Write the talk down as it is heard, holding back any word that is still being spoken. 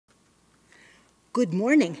Good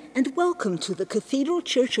morning and welcome to the Cathedral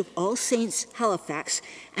Church of All Saints, Halifax,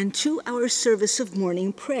 and to our service of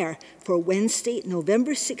morning prayer for Wednesday,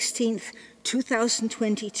 November 16th,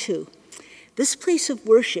 2022. This place of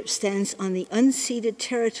worship stands on the unceded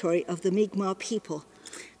territory of the Mi'kmaq people.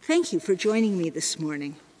 Thank you for joining me this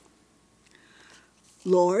morning.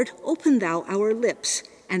 Lord, open thou our lips,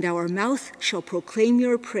 and our mouth shall proclaim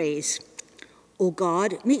your praise. O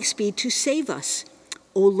God, make speed to save us.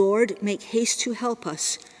 O Lord, make haste to help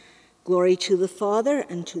us. Glory to the Father,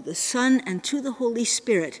 and to the Son, and to the Holy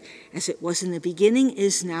Spirit, as it was in the beginning,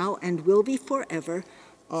 is now, and will be forever.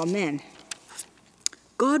 Amen.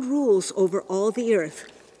 God rules over all the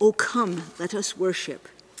earth. O come, let us worship.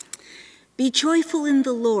 Be joyful in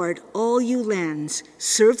the Lord, all you lands.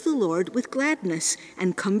 Serve the Lord with gladness,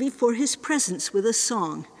 and come before his presence with a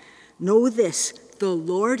song. Know this, the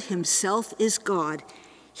Lord himself is God.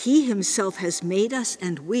 He himself has made us,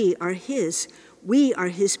 and we are his. We are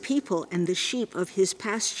his people and the sheep of his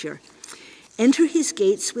pasture. Enter his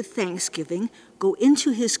gates with thanksgiving. Go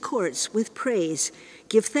into his courts with praise.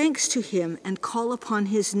 Give thanks to him and call upon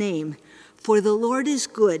his name. For the Lord is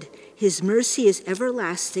good. His mercy is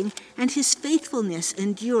everlasting, and his faithfulness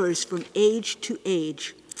endures from age to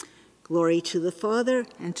age. Glory to the Father,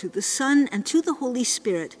 and to the Son, and to the Holy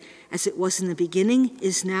Spirit, as it was in the beginning,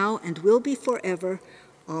 is now, and will be forever.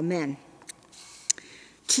 Amen.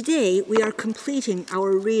 Today, we are completing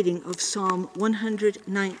our reading of Psalm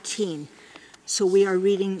 119. So we are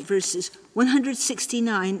reading verses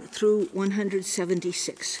 169 through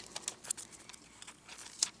 176.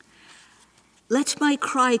 Let my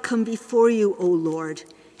cry come before you, O Lord.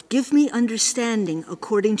 Give me understanding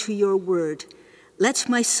according to your word. Let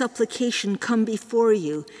my supplication come before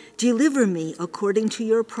you. Deliver me according to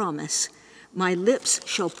your promise. My lips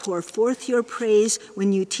shall pour forth your praise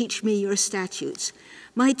when you teach me your statutes.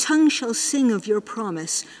 My tongue shall sing of your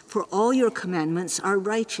promise, for all your commandments are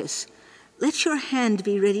righteous. Let your hand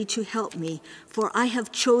be ready to help me, for I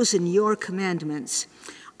have chosen your commandments.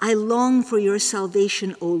 I long for your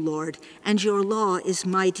salvation, O Lord, and your law is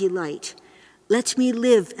my delight. Let me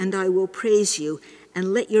live, and I will praise you,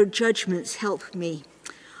 and let your judgments help me.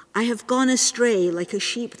 I have gone astray like a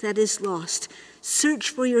sheep that is lost. Search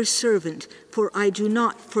for your servant, for I do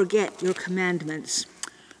not forget your commandments.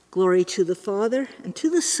 Glory to the Father, and to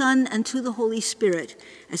the Son, and to the Holy Spirit,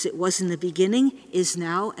 as it was in the beginning, is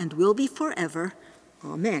now, and will be forever.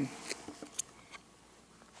 Amen.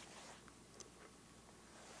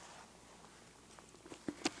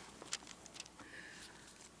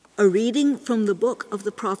 A reading from the book of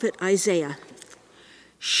the prophet Isaiah.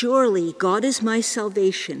 Surely God is my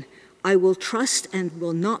salvation. I will trust and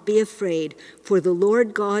will not be afraid, for the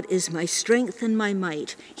Lord God is my strength and my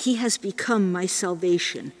might. He has become my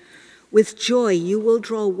salvation. With joy you will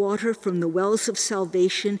draw water from the wells of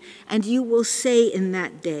salvation, and you will say in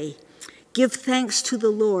that day, give thanks to the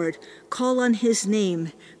Lord, call on his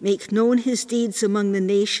name, make known his deeds among the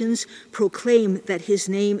nations, proclaim that his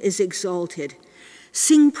name is exalted.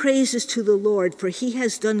 Sing praises to the Lord, for he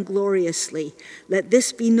has done gloriously. Let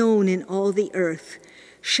this be known in all the earth.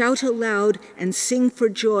 Shout aloud and sing for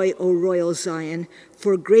joy, O royal Zion,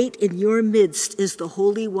 for great in your midst is the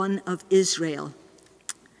Holy One of Israel.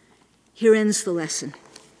 Here ends the lesson.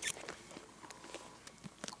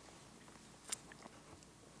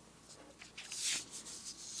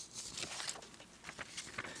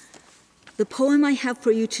 The poem I have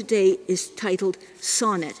for you today is titled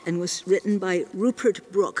Sonnet and was written by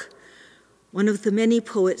Rupert Brooke, one of the many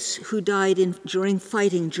poets who died during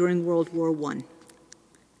fighting during World War I.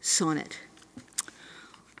 Sonnet.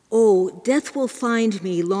 Oh, death will find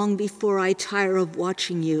me long before I tire of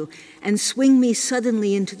watching you and swing me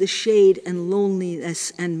suddenly into the shade and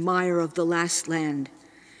loneliness and mire of the last land.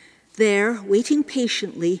 There, waiting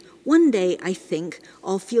patiently, one day, I think,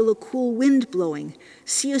 I'll feel a cool wind blowing,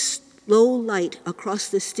 see a slow light across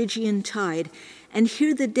the Stygian tide, and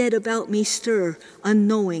hear the dead about me stir,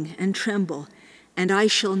 unknowing and tremble, and I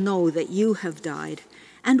shall know that you have died.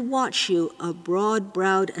 And watch you, a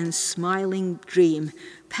broad-browed and smiling dream,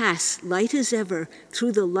 pass light as ever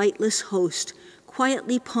through the lightless host,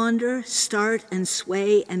 quietly ponder, start and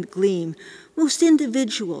sway and gleam, most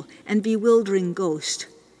individual and bewildering ghost,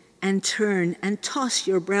 and turn and toss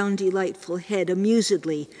your brown delightful head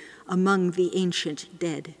amusedly among the ancient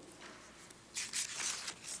dead.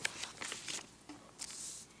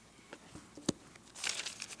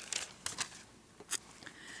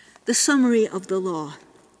 The summary of the law.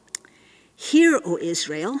 Hear, O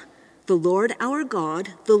Israel, the Lord our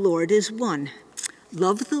God, the Lord is one.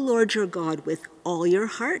 Love the Lord your God with all your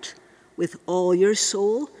heart, with all your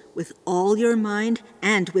soul, with all your mind,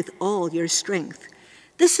 and with all your strength.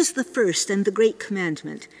 This is the first and the great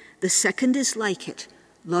commandment. The second is like it.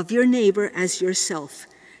 Love your neighbor as yourself.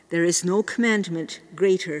 There is no commandment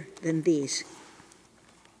greater than these.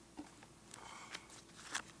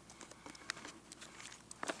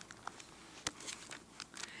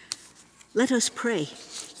 Let us pray.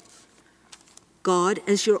 God,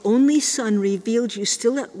 as your only Son revealed you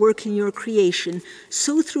still at work in your creation,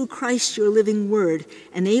 so through Christ your living word,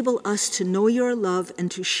 enable us to know your love and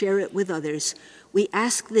to share it with others. We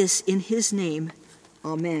ask this in his name.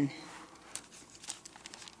 Amen.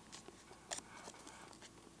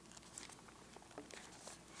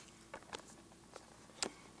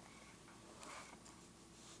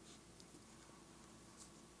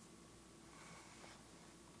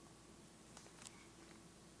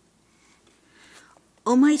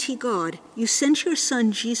 Almighty God, you sent your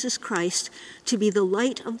Son, Jesus Christ, to be the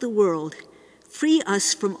light of the world. Free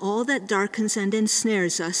us from all that darkens and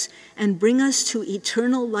ensnares us, and bring us to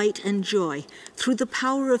eternal light and joy, through the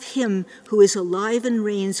power of him who is alive and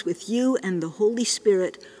reigns with you and the Holy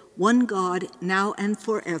Spirit, one God, now and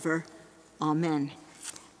forever. Amen.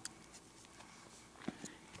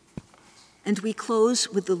 And we close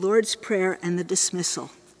with the Lord's Prayer and the dismissal.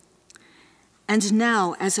 And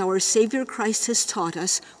now, as our Savior Christ has taught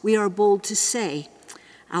us, we are bold to say,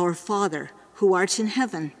 Our Father, who art in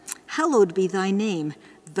heaven, hallowed be thy name.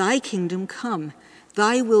 Thy kingdom come.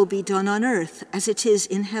 Thy will be done on earth as it is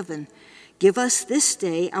in heaven. Give us this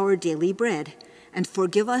day our daily bread, and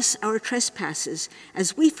forgive us our trespasses,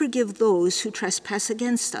 as we forgive those who trespass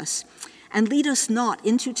against us. And lead us not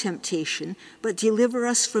into temptation, but deliver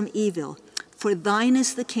us from evil. For thine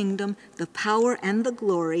is the kingdom, the power, and the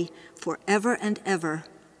glory, forever and ever.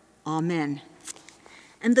 Amen.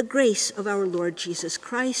 And the grace of our Lord Jesus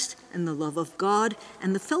Christ, and the love of God,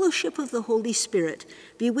 and the fellowship of the Holy Spirit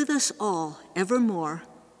be with us all evermore.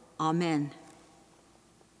 Amen.